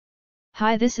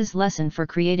Hi, this is lesson for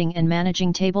creating and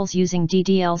managing tables using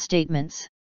DDL statements.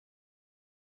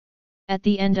 At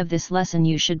the end of this lesson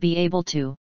you should be able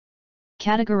to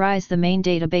categorize the main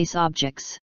database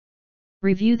objects,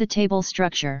 review the table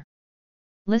structure,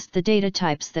 list the data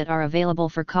types that are available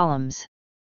for columns,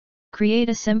 create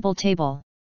a simple table,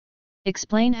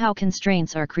 explain how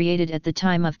constraints are created at the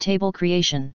time of table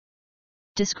creation,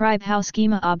 describe how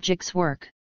schema objects work.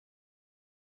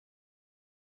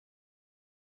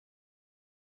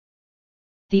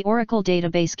 The Oracle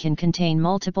database can contain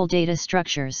multiple data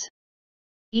structures.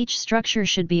 Each structure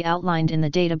should be outlined in the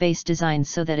database design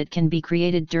so that it can be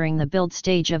created during the build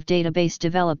stage of database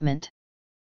development.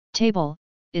 Table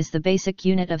is the basic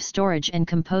unit of storage and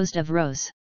composed of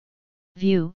rows.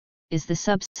 View is the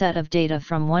subset of data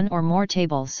from one or more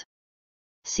tables.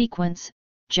 Sequence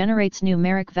generates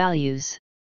numeric values.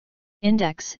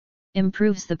 Index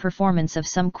improves the performance of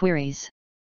some queries.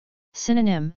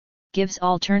 Synonym gives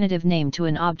alternative name to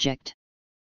an object.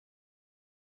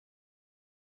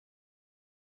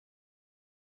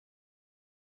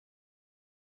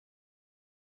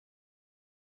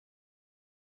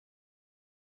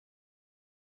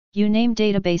 You name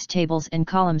database tables and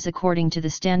columns according to the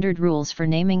standard rules for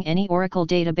naming any Oracle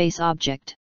database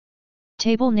object.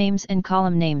 Table names and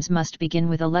column names must begin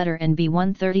with a letter and be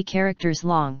 130 characters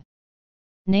long.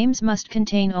 Names must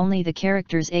contain only the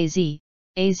characters AZ,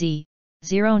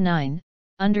 09,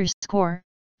 underscore,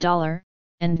 $,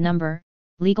 and number,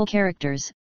 legal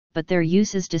characters, but their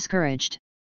use is discouraged.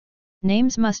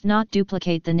 Names must not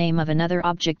duplicate the name of another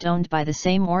object owned by the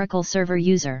same Oracle server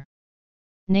user.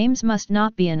 Names must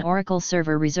not be an Oracle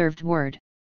server reserved word.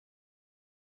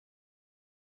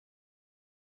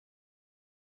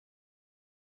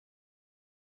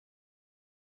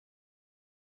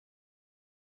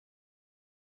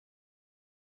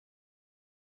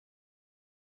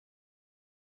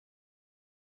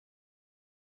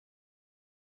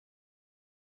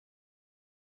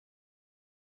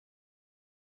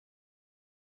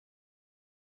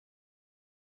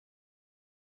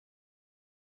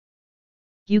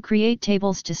 You create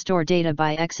tables to store data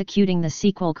by executing the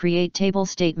SQL create table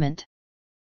statement.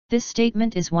 This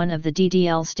statement is one of the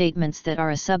DDL statements that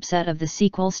are a subset of the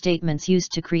SQL statements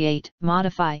used to create,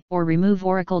 modify, or remove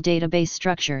Oracle database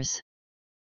structures.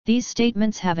 These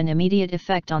statements have an immediate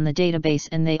effect on the database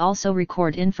and they also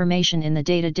record information in the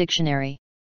data dictionary.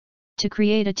 To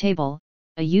create a table,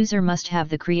 a user must have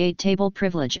the create table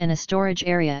privilege and a storage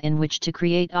area in which to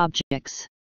create objects.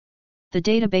 The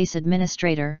database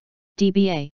administrator,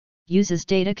 DBA, uses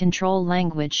data control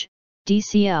language,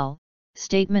 DCL,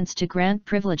 statements to grant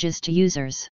privileges to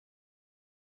users.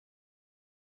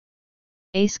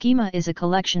 A schema is a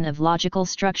collection of logical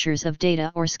structures of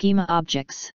data or schema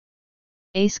objects.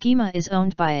 A schema is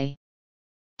owned by a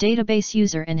database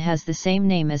user and has the same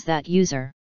name as that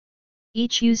user.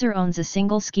 Each user owns a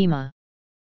single schema.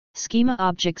 Schema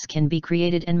objects can be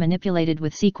created and manipulated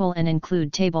with SQL and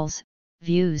include tables,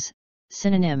 views,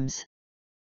 synonyms,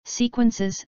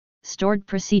 sequences, stored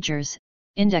procedures,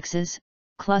 indexes,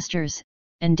 clusters,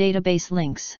 and database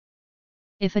links.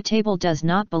 If a table does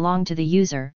not belong to the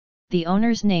user, the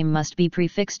owner's name must be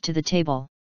prefixed to the table.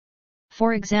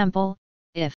 For example,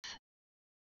 if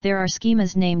there are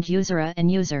schemas named USERA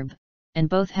and USERB, and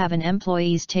both have an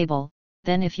employees table,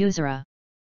 then if USERA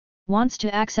wants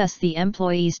to access the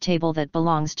employees table that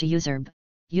belongs to USERB,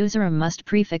 USERA must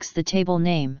prefix the table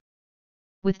name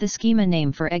with the schema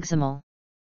name. For example,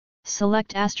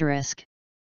 select asterisk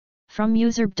from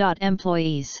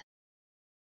userb.employees.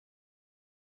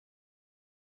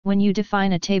 When you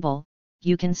define a table,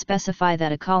 you can specify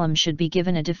that a column should be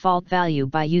given a default value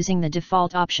by using the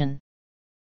default option.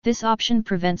 This option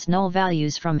prevents null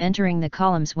values from entering the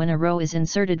columns when a row is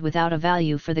inserted without a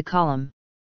value for the column.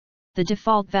 The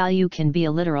default value can be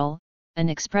a literal, an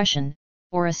expression,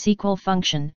 or a SQL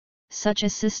function, such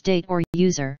as sysdate or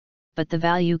user, but the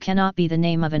value cannot be the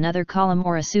name of another column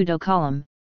or a pseudo-column,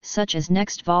 such as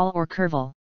nextval or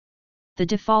curval. The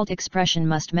default expression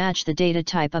must match the data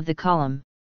type of the column.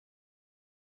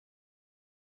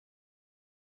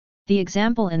 The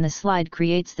example in the slide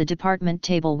creates the department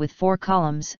table with 4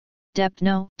 columns, dep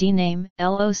no, dname,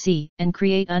 loc, and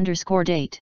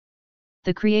create_date.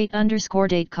 The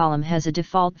create_date column has a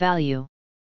default value.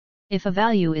 If a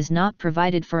value is not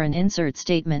provided for an insert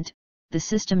statement, the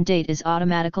system date is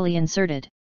automatically inserted.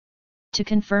 To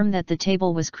confirm that the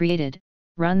table was created,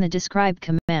 run the describe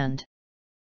command.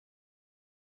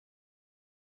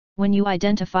 When you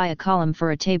identify a column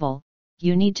for a table,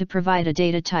 you need to provide a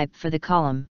data type for the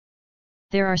column.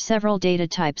 There are several data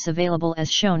types available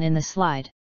as shown in the slide.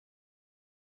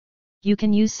 You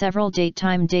can use several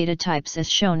datetime data types as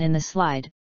shown in the slide.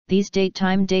 These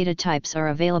datetime data types are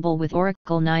available with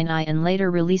Oracle 9i and later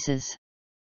releases.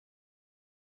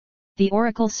 The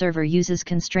Oracle server uses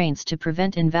constraints to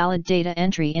prevent invalid data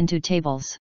entry into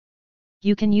tables.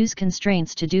 You can use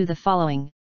constraints to do the following: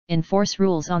 enforce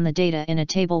rules on the data in a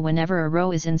table whenever a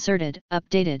row is inserted,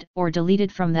 updated, or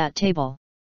deleted from that table.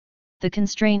 The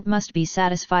constraint must be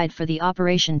satisfied for the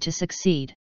operation to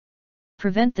succeed.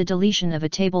 Prevent the deletion of a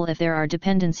table if there are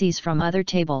dependencies from other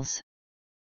tables.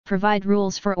 Provide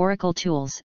rules for Oracle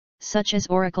tools, such as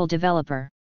Oracle Developer.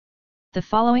 The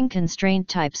following constraint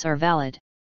types are valid.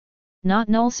 Not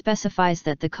null specifies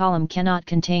that the column cannot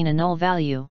contain a null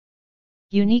value.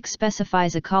 Unique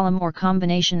specifies a column or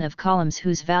combination of columns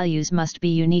whose values must be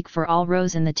unique for all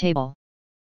rows in the table.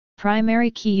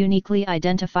 Primary key uniquely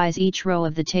identifies each row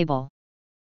of the table.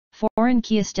 Foreign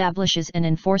key establishes and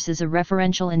enforces a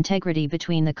referential integrity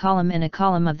between the column and a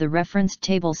column of the referenced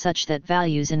table such that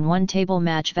values in one table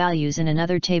match values in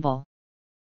another table.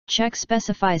 Check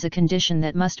specifies a condition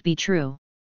that must be true.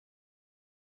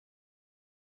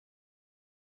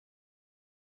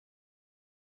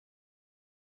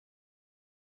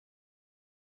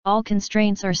 All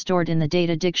constraints are stored in the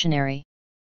data dictionary.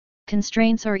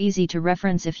 Constraints are easy to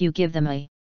reference if you give them a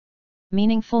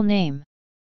meaningful name.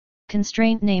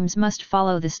 Constraint names must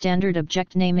follow the standard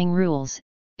object naming rules,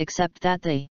 except that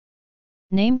the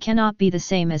name cannot be the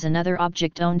same as another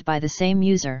object owned by the same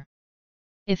user.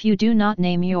 If you do not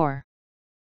name your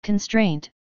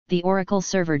constraint, the Oracle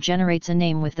server generates a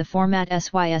name with the format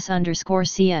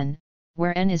sys_cn,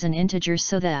 where n is an integer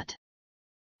so that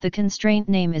the constraint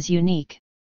name is unique.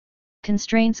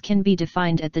 Constraints can be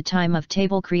defined at the time of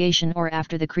table creation or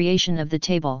after the creation of the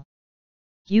table.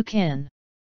 You can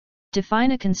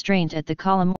define a constraint at the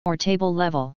column or table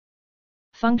level.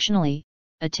 Functionally,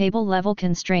 a table-level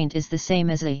constraint is the same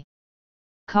as a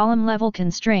column-level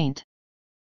constraint.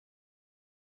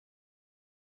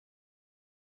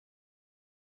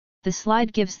 The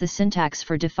slide gives the syntax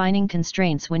for defining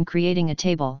constraints when creating a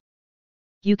table.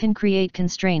 You can create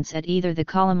constraints at either the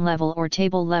column level or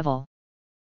table level.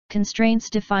 Constraints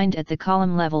defined at the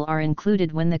column level are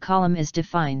included when the column is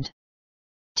defined.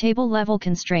 Table-level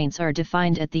constraints are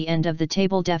defined at the end of the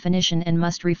table definition and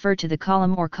must refer to the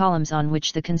column or columns on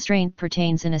which the constraint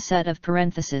pertains in a set of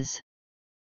parentheses.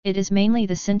 It is mainly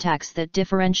the syntax that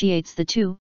differentiates the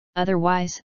two,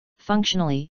 otherwise,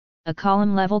 functionally, a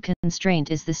column-level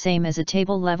constraint is the same as a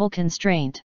table-level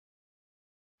constraint.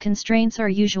 Constraints are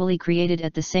usually created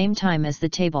at the same time as the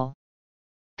table.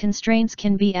 Constraints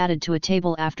can be added to a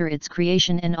table after its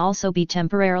creation and also be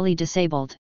temporarily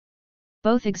disabled.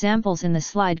 Both examples in the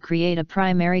slide create a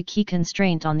primary key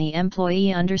constraint on the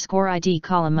employee_ID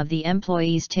column of the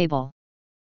employees table.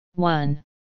 1.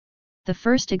 The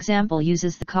first example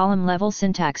uses the column-level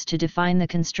syntax to define the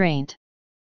constraint.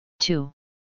 2.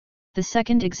 The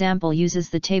second example uses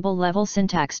the table-level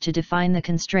syntax to define the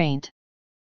constraint.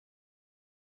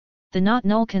 The not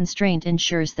null constraint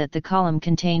ensures that the column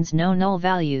contains no null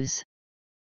values.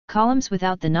 Columns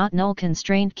without the not null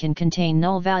constraint can contain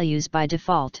null values by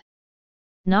default.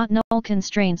 Not null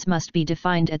constraints must be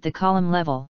defined at the column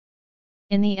level.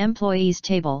 In the employees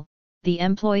table, the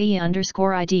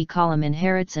employee_ID column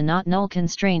inherits a not null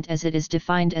constraint as it is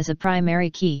defined as a primary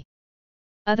key.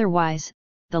 Otherwise,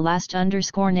 the last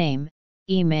 _name,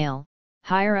 email,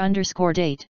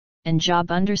 hire_date, and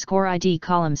job_ID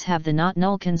columns have the not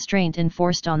null constraint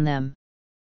enforced on them.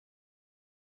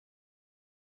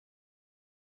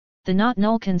 The not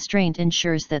null constraint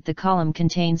ensures that the column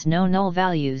contains no null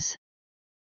values.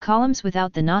 Columns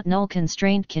without the not null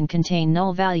constraint can contain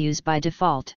null values by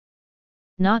default.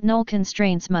 Not null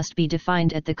constraints must be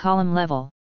defined at the column level.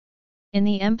 In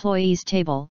the employees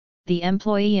table, the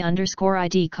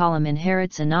employee_ID column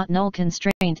inherits a not null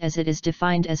constraint as it is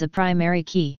defined as a primary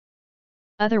key.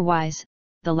 Otherwise,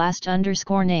 the last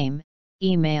 _name,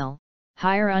 email,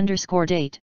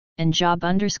 hire_date, and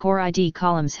job_ID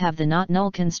columns have the not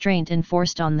null constraint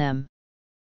enforced on them.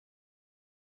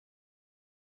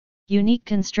 Unique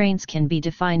constraints can be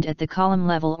defined at the column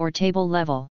level or table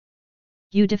level.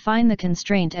 You define the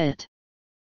constraint at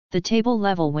the table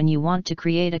level when you want to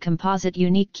create a composite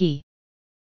unique key.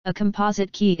 A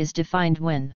composite key is defined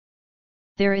when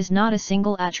there is not a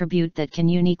single attribute that can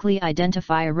uniquely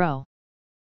identify a row.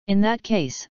 In that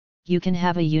case, you can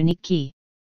have a unique key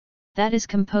that is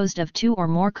composed of two or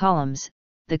more columns,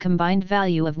 the combined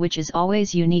value of which is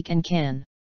always unique and can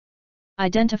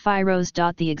identify rows.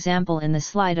 The example in the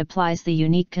slide applies the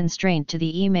unique constraint to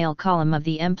the email column of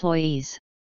the employees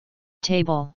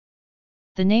table.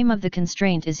 The name of the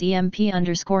constraint is emp_email_uk.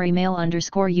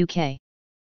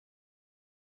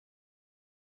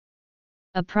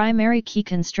 A primary key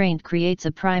constraint creates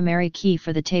a primary key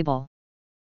for the table.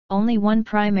 Only one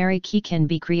primary key can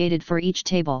be created for each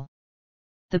table.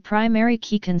 The primary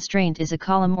key constraint is a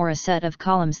column or a set of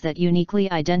columns that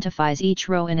uniquely identifies each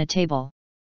row in a table.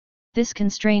 This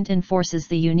constraint enforces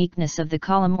the uniqueness of the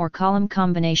column or column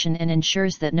combination and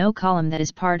ensures that no column that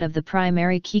is part of the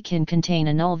primary key can contain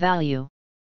a null value.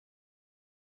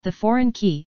 The foreign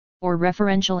key, or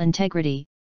referential integrity,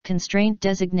 constraint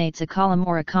designates a column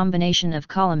or a combination of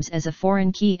columns as a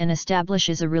foreign key and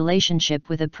establishes a relationship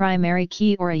with a primary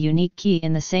key or a unique key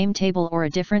in the same table or a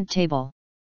different table.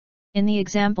 In the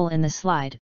example in the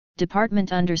slide,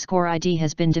 department_ID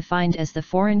has been defined as the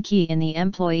foreign key in the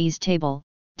employees table,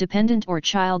 dependent or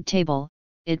child table.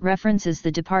 It references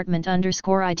the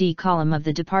department_ID column of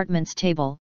the departments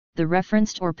table, the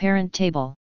referenced or parent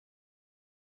table.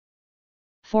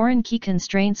 Foreign key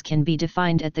constraints can be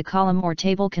defined at the column or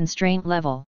table constraint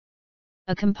level.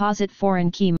 A composite foreign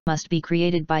key must be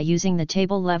created by using the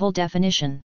table level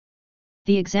definition.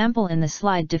 The example in the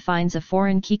slide defines a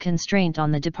foreign key constraint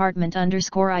on the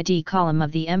department_ID column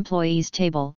of the employees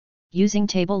table, using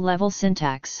table level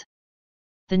syntax.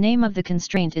 The name of the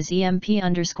constraint is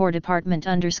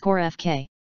emp_department_fk.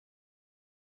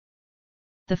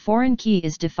 The foreign key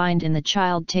is defined in the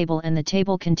child table and the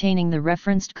table containing the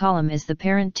referenced column is the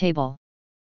parent table.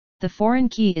 The foreign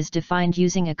key is defined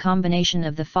using a combination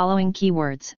of the following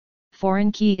keywords.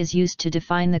 Foreign key is used to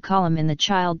define the column in the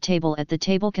child table at the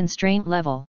table constraint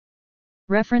level.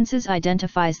 References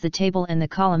identifies the table and the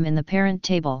column in the parent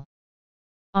table.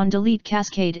 OnDelete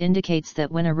cascade indicates that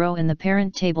when a row in the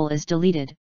parent table is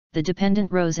deleted, the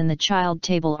dependent rows in the child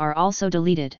table are also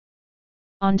deleted.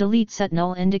 OnDelete set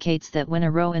null indicates that when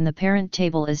a row in the parent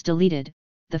table is deleted,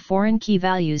 the foreign key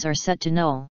values are set to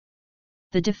null.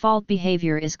 The default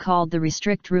behavior is called the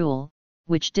restrict rule,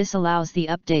 which disallows the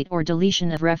update or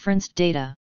deletion of referenced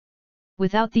data.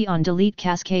 Without the OnDelete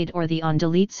cascade or the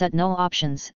OnDelete set null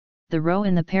options, the row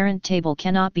in the parent table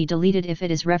cannot be deleted if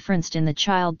it is referenced in the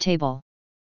child table.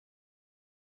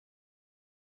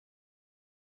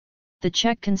 The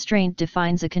check constraint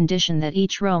defines a condition that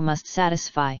each row must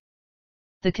satisfy.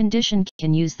 The condition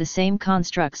can use the same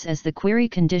constructs as the query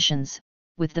conditions,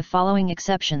 with the following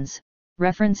exceptions: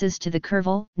 references to the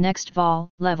curval, next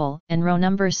vol, level, and row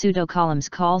number pseudo-columns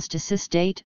calls to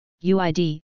sysdate,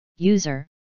 UID, user,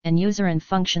 and user and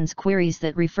functions queries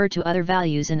that refer to other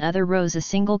values in other rows. A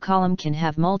single column can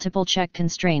have multiple check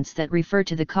constraints that refer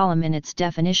to the column in its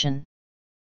definition.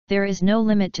 There is no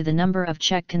limit to the number of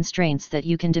check constraints that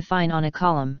you can define on a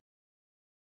column.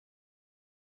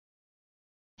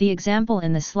 The example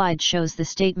in the slide shows the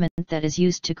statement that is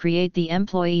used to create the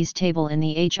employees table in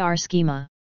the HR schema.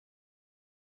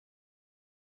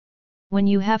 When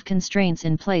you have constraints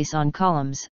in place on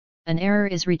columns, an error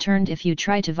is returned if you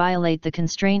try to violate the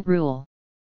constraint rule.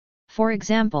 For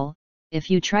example,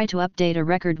 if you try to update a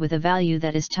record with a value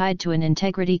that is tied to an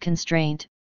integrity constraint,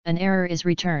 an error is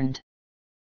returned.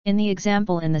 In the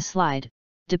example in the slide,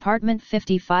 Department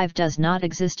 55 does not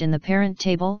exist in the parent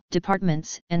table,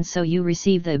 departments, and so you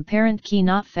receive the parent key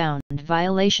not found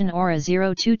violation or a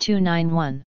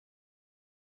 02291.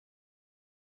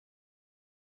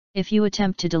 If you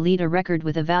attempt to delete a record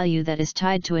with a value that is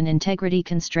tied to an integrity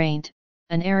constraint,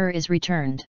 an error is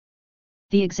returned.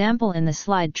 The example in the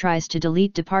slide tries to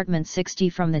delete Department 60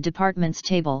 from the departments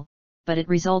table, but it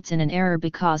results in an error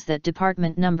because that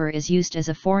department number is used as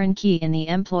a foreign key in the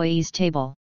employees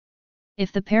table.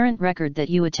 If the parent record that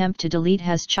you attempt to delete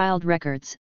has child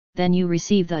records, then you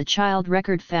receive the child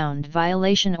record found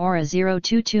violation or a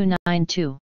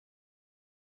 02292.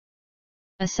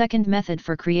 A second method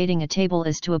for creating a table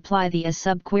is to apply the as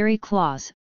subquery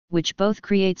clause, which both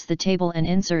creates the table and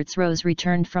inserts rows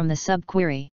returned from the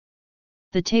subquery.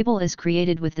 The table is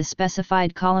created with the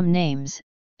specified column names,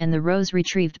 and the rows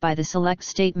retrieved by the select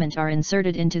statement are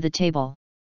inserted into the table.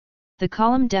 The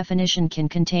column definition can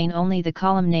contain only the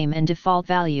column name and default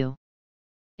value.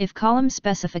 If column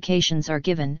specifications are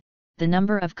given, the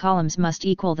number of columns must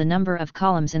equal the number of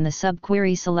columns in the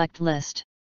subquery select list.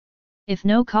 If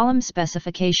no column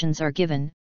specifications are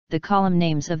given, the column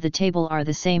names of the table are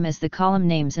the same as the column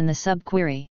names in the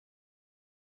subquery.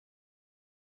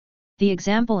 The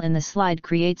example in the slide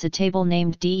creates a table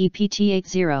named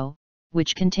DEPT80,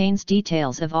 which contains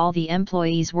details of all the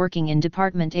employees working in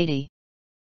Department 80.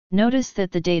 Notice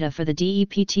that the data for the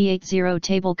DEPT80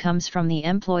 table comes from the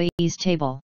employees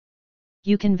table.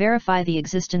 You can verify the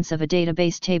existence of a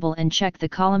database table and check the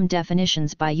column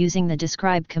definitions by using the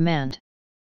describe command.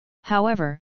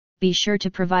 However, be sure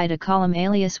to provide a column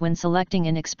alias when selecting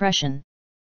an expression.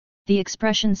 The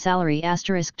expression salary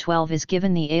 *12 is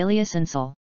given the alias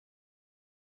INSOL.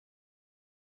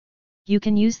 You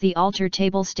can use the alter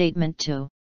table statement to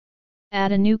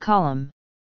add a new column,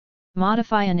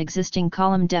 modify an existing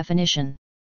column definition,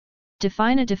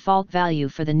 define a default value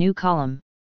for the new column,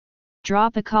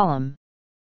 drop a column,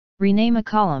 rename a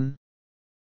column,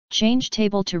 change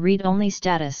table to read-only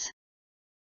status.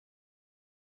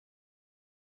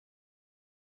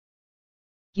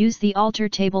 Use the alter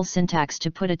table syntax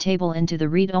to put a table into the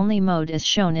read-only mode as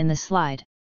shown in the slide.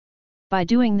 By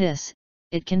doing this,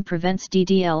 it can prevent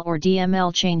DDL or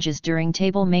DML changes during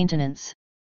table maintenance.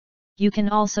 You can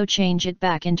also change it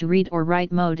back into read or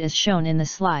write mode as shown in the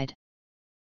slide.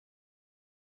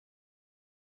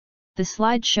 The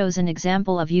slide shows an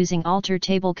example of using alter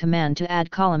table command to add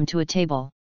column to a table.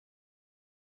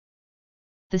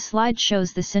 The slide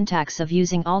shows the syntax of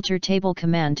using alter table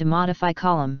command to modify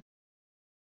column.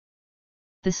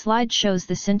 The slide shows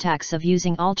the syntax of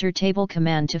using alter table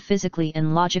command to physically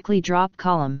and logically drop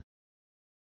column.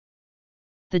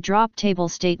 The drop table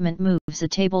statement moves a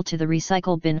table to the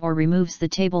recycle bin or removes the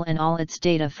table and all its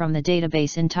data from the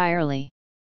database entirely.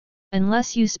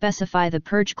 Unless you specify the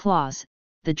purge clause,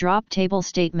 the drop table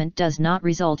statement does not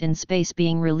result in space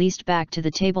being released back to the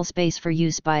table space for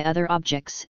use by other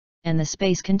objects, and the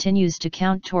space continues to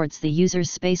count towards the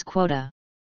user's space quota.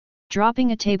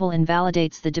 Dropping a table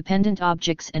invalidates the dependent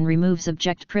objects and removes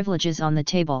object privileges on the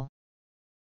table.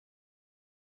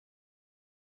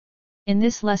 In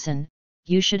this lesson,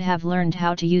 you should have learned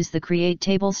how to use the create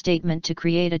table statement to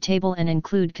create a table and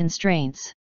include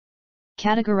constraints.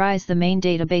 Categorize the main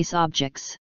database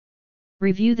objects.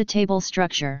 Review the table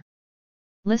structure.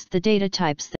 List the data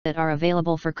types that are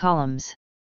available for columns.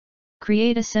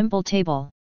 Create a simple table.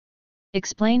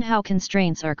 Explain how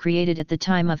constraints are created at the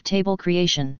time of table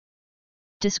creation.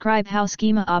 Describe how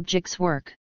schema objects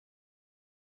work.